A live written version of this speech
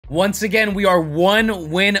Once again, we are 1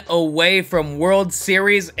 win away from World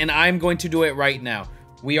Series, and I'm going to do it right now.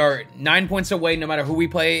 We are 9 points away no matter who we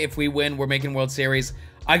play. If we win, we're making World Series.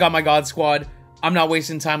 I got my God Squad. I'm not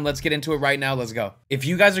wasting time. Let's get into it right now. Let's go. If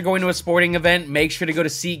you guys are going to a sporting event, make sure to go to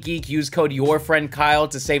SeatGeek. Use code YourFriendKyle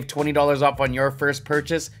to save $20 off on your first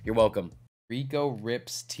purchase. You're welcome. Rico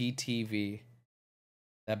rips TTV.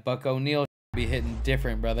 That Buck O'Neil be hitting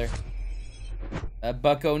different, brother. That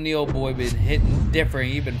Buck O'Neil boy been hitting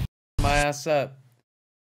different. He been f***ing my ass up.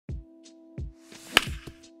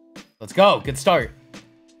 Let's go. Good start.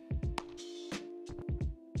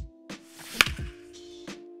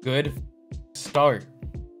 Good start.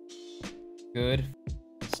 Good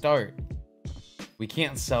start. We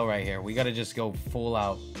can't sell right here. We got to just go full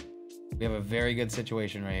out. We have a very good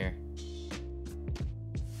situation right here.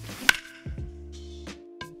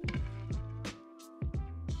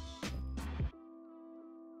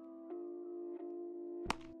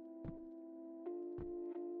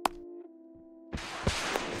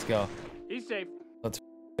 Let's go. He's safe. Let's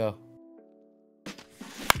go.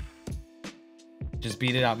 Just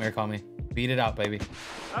beat it out, Murakami. Beat it out, baby.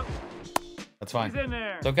 Oh. That's fine. He's in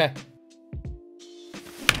there. It's okay.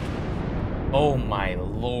 Oh my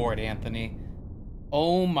Lord, Anthony.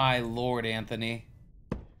 Oh my Lord, Anthony.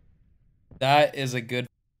 That is a good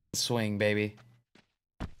swing, baby.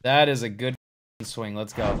 That is a good swing.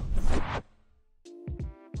 Let's go.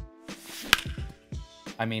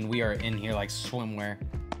 I mean, we are in here like swimwear.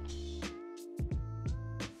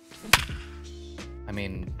 I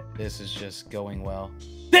mean, this is just going well.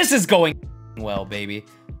 This is going well, baby.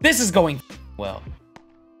 This is going well.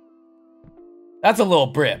 That's a little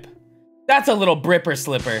brip. That's a little bripper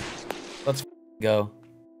slipper. Let's go.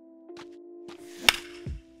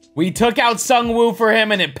 We took out Sungwoo for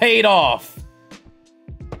him and it paid off.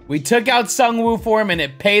 We took out Sungwoo for him and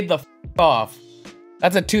it paid the off.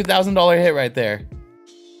 That's a $2,000 hit right there.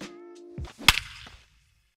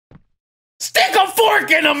 Stick a fork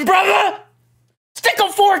in him, brother! Stick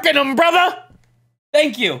a fork in him, brother!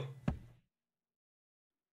 Thank you.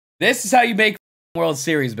 This is how you make World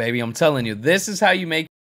Series, baby. I'm telling you. This is how you make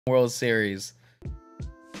World Series.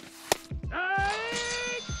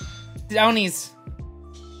 Downies.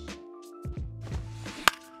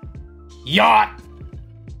 Yacht!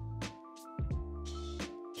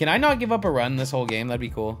 Can I not give up a run this whole game? That'd be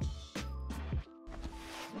cool.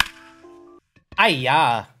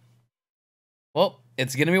 Ay-ya. Well,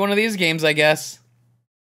 it's gonna be one of these games, I guess.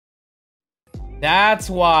 That's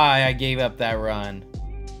why I gave up that run.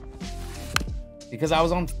 Because I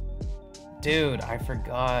was on... Dude, I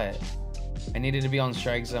forgot. I needed to be on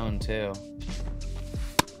strike zone, too.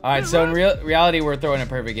 Alright, so in reality, we're throwing a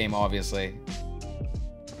perfect game, obviously.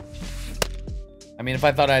 I mean, if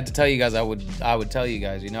I thought I had to tell you guys, I would tell you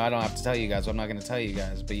guys. You know, I don't have to tell you guys, so I'm not going to tell you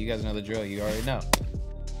guys. But you guys know the drill. You already know.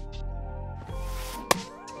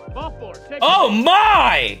 Ball four. Oh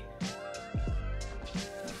my!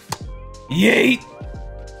 Yeet!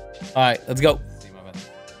 Alright, let's go.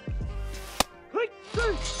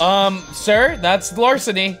 Sir, that's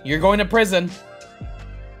larceny. You're going to prison.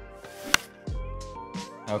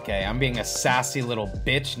 Okay, I'm being a sassy little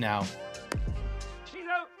bitch now.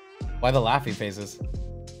 Why the laughy faces? Do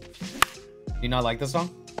you not like this song?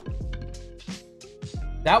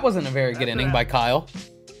 That wasn't a very good inning by Kyle.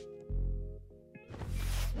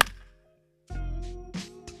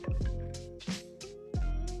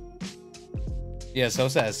 Yeah,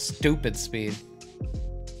 Sosa has stupid speed.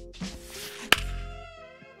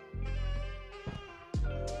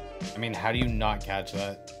 I mean, how do you not catch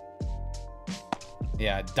that?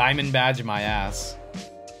 Yeah, diamond badge in my ass.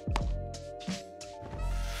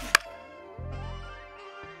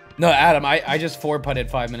 No, Adam, I just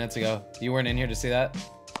 4-putted 5 minutes ago. You weren't in here to see that?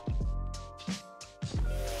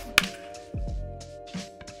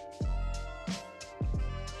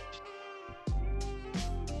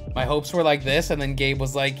 My hopes were like this, and then Gabe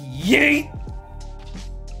was like, yeet!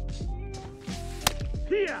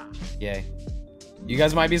 Yeah. Yay. You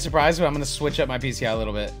guys might be surprised, but I'm going to switch up my PCI a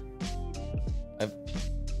little bit.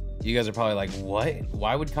 You guys are probably like, what?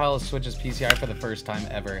 Why would Kyle switch his PCI for the first time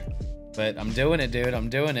ever? But I'm doing it, dude. I'm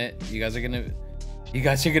doing it. You guys are going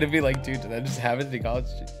to be like, dude, did I just have it in college?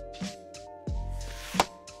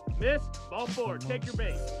 Miss. Ball four. Take your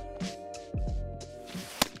base.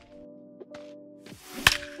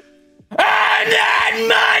 I need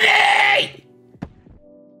money!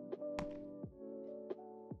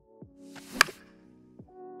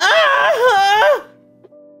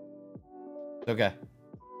 Okay.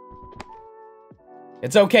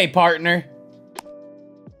 It's okay, partner.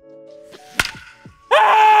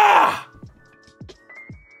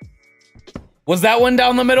 Was that one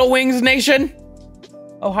down the middle, Wings Nation?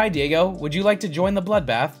 Oh, hi, Diego. Would you like to join the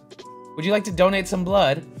bloodbath? Would you like to donate some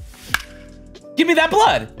blood? Give me that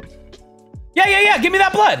blood. Yeah. Give me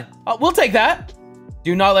that blood. We'll take that.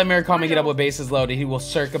 Do not let Murakami get up with bases loaded. He will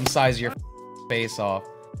circumcise your face off.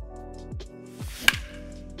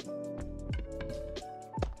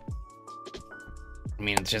 I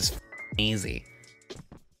mean, it's just easy.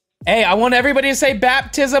 Hey, I want everybody to say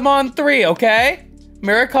baptism on 3, okay?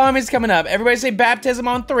 Murakami's coming up. Everybody say baptism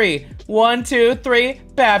on 3. 1, 2, 3,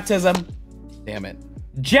 baptism. Damn it.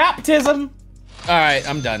 Japtism. All right,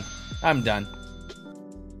 I'm done. I'm done.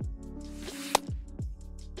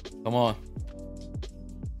 Come on.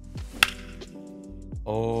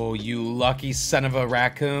 Oh, you lucky son of a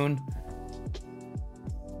raccoon.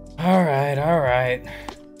 All right.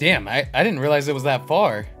 Damn, I didn't realize it was that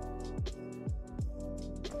far.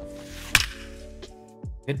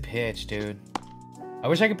 Good pitch, dude. I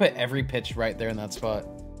wish I could put every pitch right there in that spot.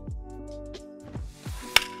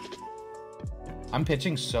 I'm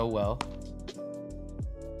pitching so well.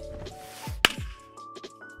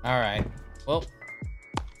 All right, well.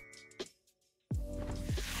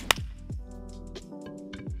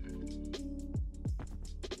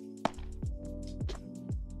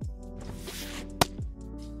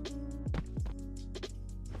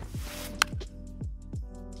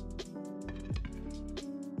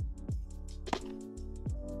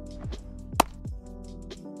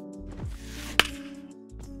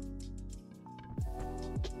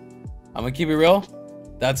 I'm gonna keep it real.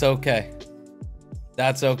 That's okay.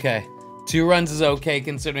 That's okay. 2 runs is okay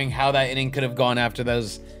considering how that inning could have gone after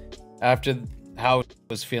those, after how it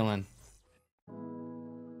was feeling.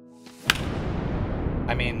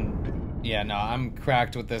 I mean, yeah, no, I'm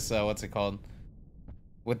cracked with this, what's it called?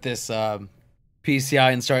 With this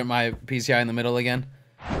PCI and starting my PCI in the middle again.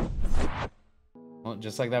 Well,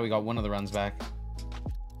 just like that, we got one of the runs back.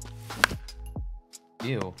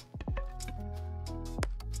 Ew.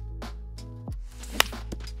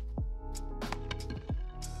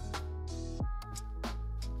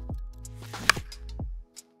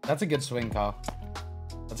 That's a good swing, Kyle.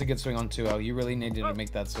 That's a good swing on 2-0. You really needed to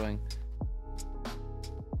make that swing.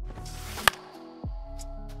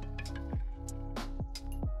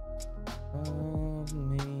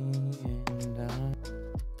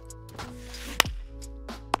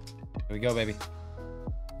 Here we go, baby.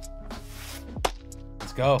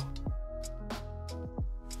 Let's go.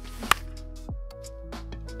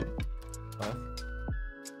 What?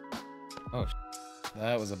 Oh,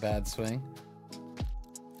 that was a bad swing.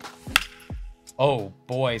 Oh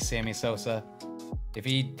boy, Sammy Sosa. If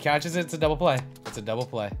he catches it, it's a double play. It's a double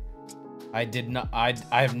play. I did not, I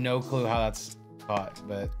have no clue how that's caught,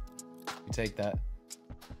 but we take that.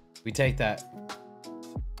 We take that.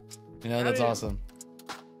 You know, that's awesome.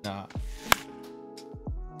 Nah.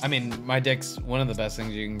 I mean, my dick's one of the best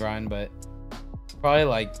things you can grind, but probably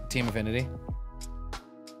like Team Affinity.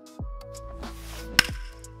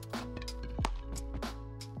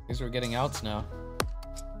 At least we're getting outs now.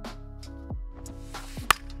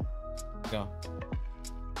 Go.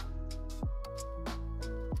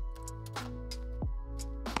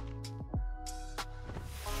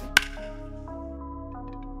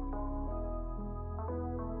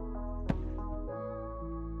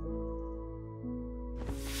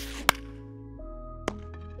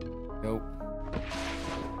 Nope.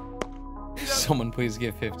 Someone please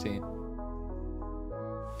give 15.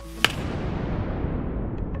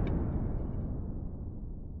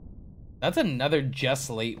 That's another just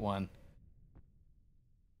late one.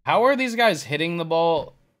 How are these guys hitting the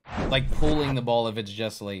ball, like pulling the ball if it's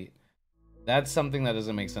just late? That's something that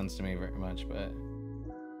doesn't make sense to me very much, but...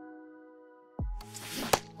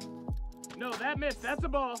 No, that missed. That's a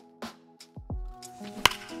ball.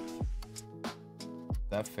 Is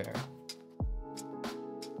that fair?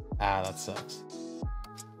 Ah, that sucks.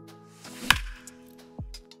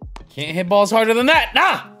 Can't hit balls harder than that!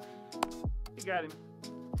 Nah! You got him.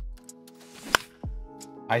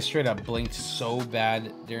 I straight up blinked so bad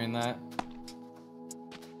during that.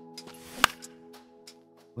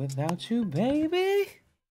 Without you, baby.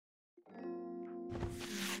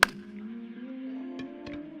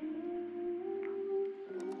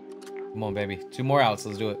 Come on, baby. 2 more outs.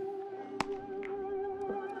 Let's do it.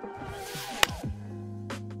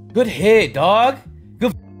 Good hit, dog.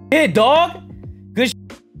 Good hit, dog. Good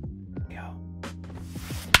Yo.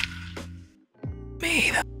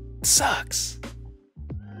 Me, that sucks.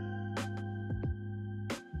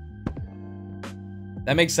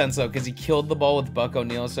 That makes sense, though, because he killed the ball with Buck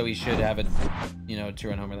O'Neil, so he should have a, you know,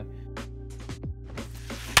 2-run homer there.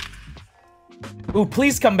 Ooh,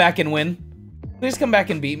 please come back and win. Please come back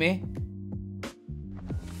and beat me.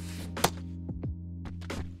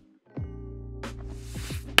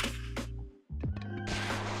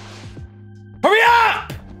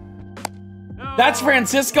 That's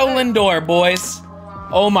Francisco Lindor, boys.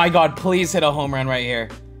 Oh my God, please hit a home run right here.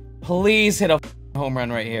 Please hit a home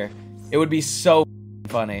run right here. It would be so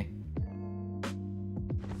funny.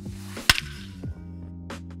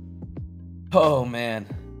 Oh man.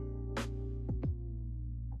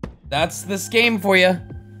 That's this game for you.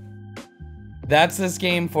 That's this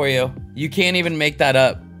game for you. You can't even make that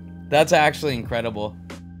up. That's actually incredible.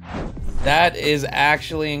 That is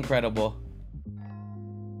actually incredible.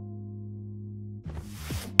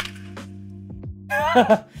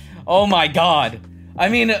 Oh my God. I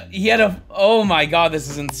mean, he had a... Oh my God, this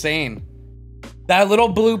is insane. That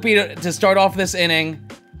little bloopy to start off this inning.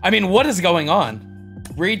 I mean, what is going on?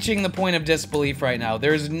 Reaching the point of disbelief right now.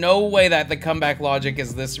 There's no way that the comeback logic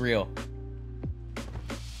is this real.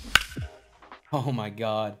 Oh my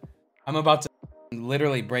God. I'm about to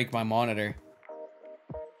literally break my monitor.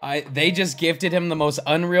 They just gifted him the most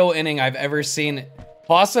unreal inning I've ever seen.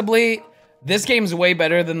 Possibly, this game's way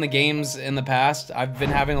better than the games in the past. I've been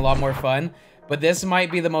having a lot more fun. But this might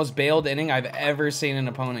be the most bailed inning I've ever seen an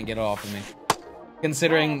opponent get off of me.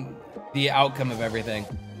 Considering the outcome of everything.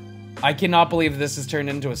 I cannot believe this has turned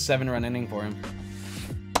into a 7-run inning for him.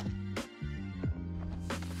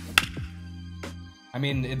 I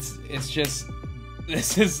mean, it's just...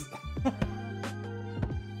 This is...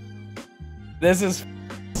 This is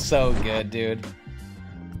so good, dude.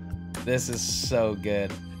 This is so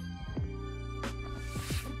good.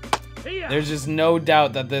 There's just no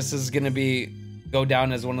doubt that this is gonna go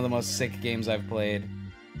down as one of the most sick games I've played.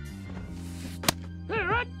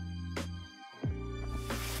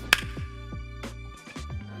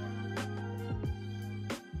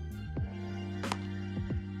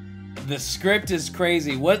 The script is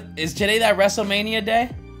crazy. What is today? That WrestleMania day?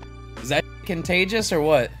 Is that contagious or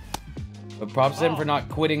what? But props to him for not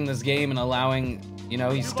quitting this game and allowing, you know,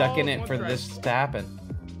 he's stuck in it for this to happen.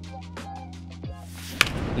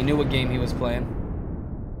 He knew what game he was playing.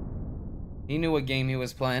 He knew what game he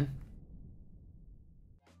was playing.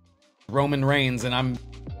 Roman Reigns, and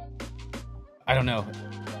I don't know.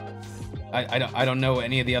 I don't know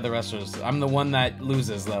any of the other wrestlers. I'm the one that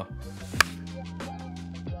loses though.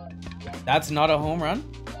 That's not a home run?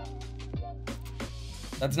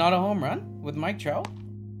 That's not a home run with Mike Trout?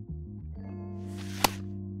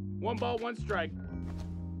 1 ball, 1 strike.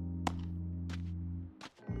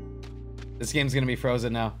 This game's gonna be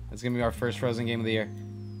frozen now. It's gonna be our first frozen game of the year.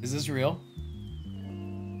 Is this real?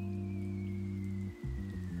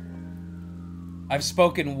 I've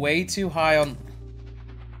spoken way too high on...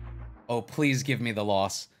 Oh, please give me the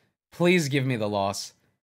loss. Please give me the loss.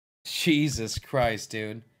 Jesus Christ,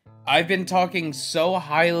 dude. I've been talking so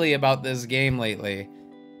highly about this game lately.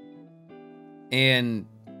 And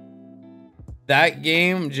that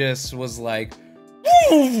game just was like...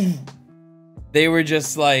 They were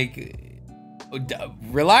just like...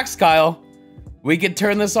 Relax, Kyle. We could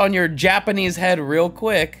turn this on your Japanese head real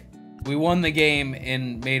quick. We won the game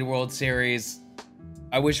and made World Series.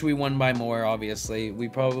 I wish we won by more, obviously. We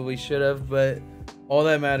probably should have, but all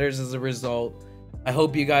that matters is the result. I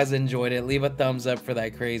hope you guys enjoyed it. Leave a thumbs up for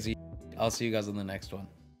that crazy. I'll see you guys in the next one.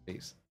 Peace.